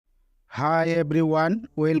Hi everyone,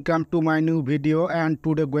 welcome to my new video, and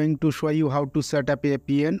today going to show you how to set up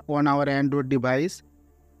APN on our Android device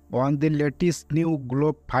on the latest new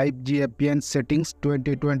Globe 5G APN Settings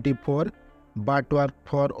 2024, but work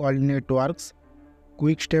for all networks.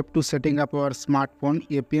 Quick step to setting up our smartphone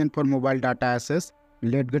APN for mobile data access.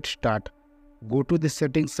 Let's get started. Go to the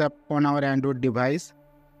settings app on our Android device.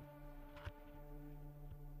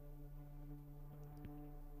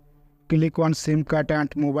 Click on SIM card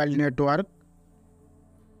and mobile network.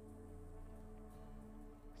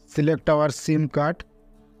 Select our SIM card.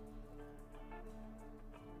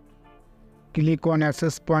 Click on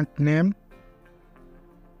access point name.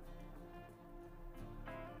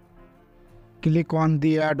 Click on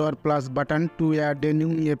the add or plus button to add a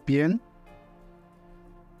new APN.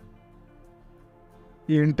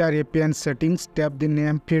 Enter APN settings, tap the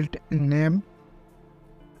name field name.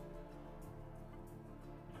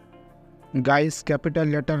 Guys, capital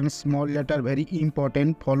letter and small letter very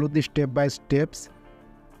important. Follow the step by steps.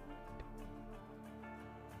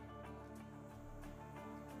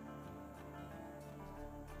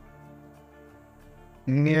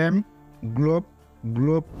 Name Globe,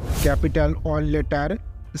 capital all letter,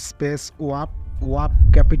 space WAP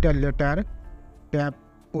capital letter, tap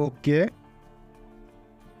OK.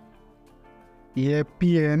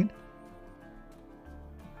 APN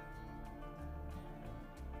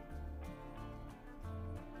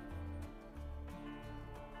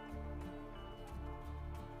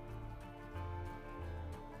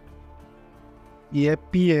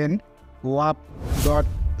WAP dot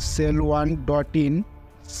cell1 dot in,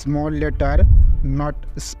 small letter, not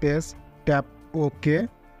space, tap OK.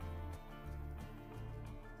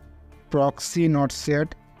 Proxy not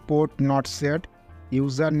set, port not set,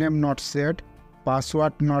 username not set,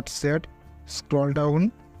 password not set. Scroll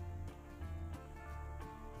down.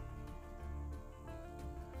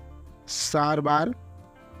 Server,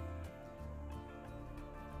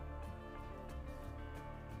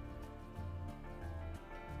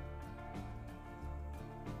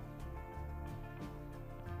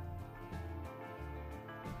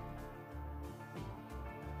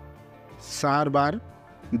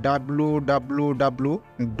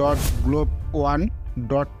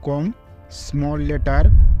 www.globe1.com, small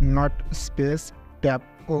letter, not space, tap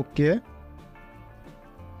OK.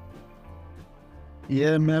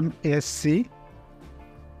 MMSC,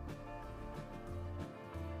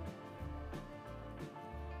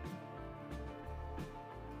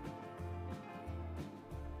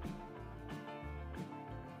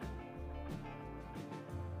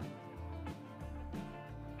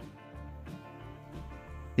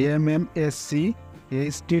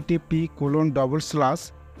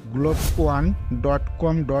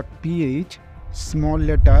 http://globe1.com.ph, small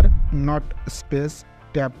letter, not space,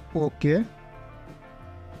 tap OK.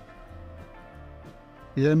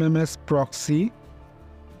 MMS proxy,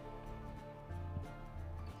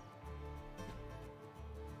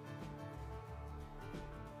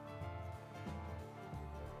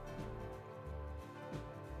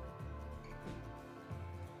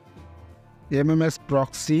 MMS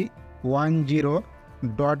proxy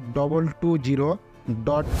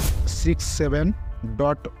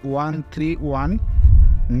 10.220.67.131,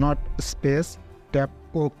 not space, tap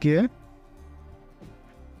OK.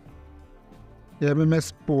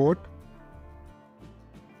 MMS port,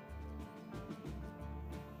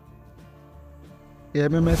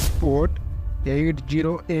 MMS port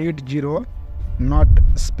 8080, not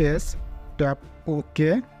space, tap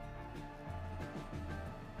OK.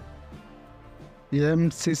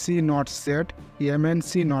 MCC not set,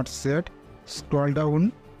 MNC not set. Scroll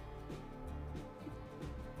down.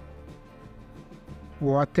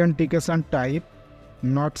 Authentication type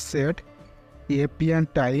not set, APN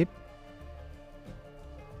type.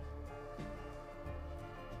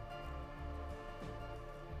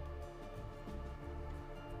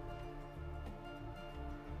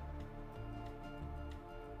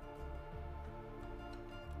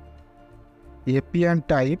 APN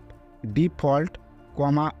type default,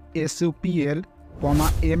 SUPL,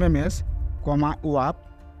 MMS, WAP,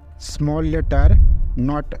 small letter,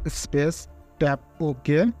 not space, tap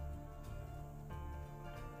OK.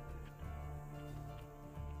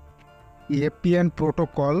 APN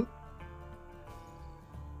protocol,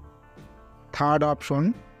 third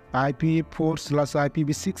option,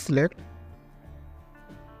 IPv4/IPv6 select.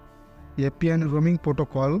 APN roaming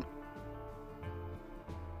protocol,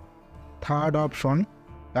 third option,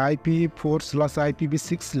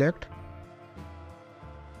 IPv4/IPv6 select.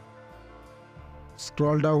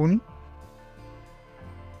 Scroll down.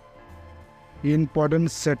 Important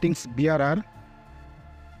settings BRR.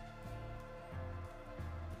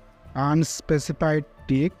 unspecified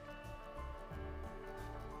tick,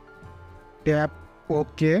 tap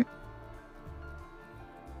OK,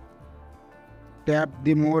 tap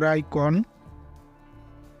the more icon,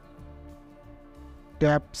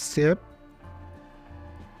 tap save,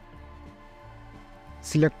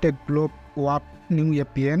 select a globe WAP new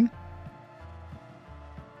APN,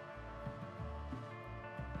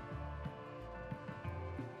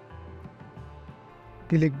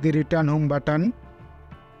 click the return home button,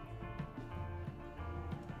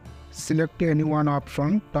 select any one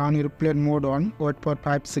option, turn airplane mode on, wait for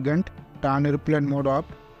 5 seconds, turn airplane mode off.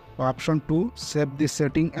 Option 2, save the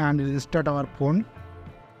setting and restart our phone.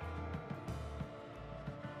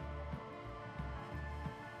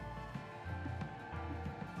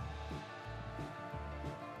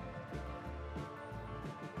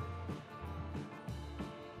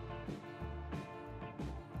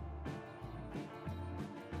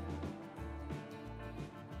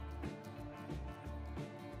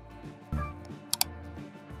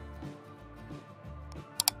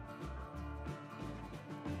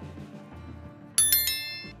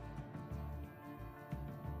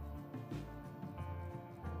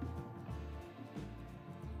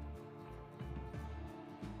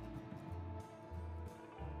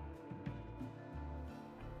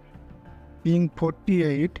 Ping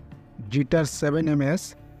 48, jitter 7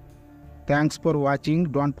 ms. Thanks for watching.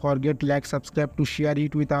 Don't forget like, subscribe to share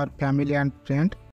it with our family and friend.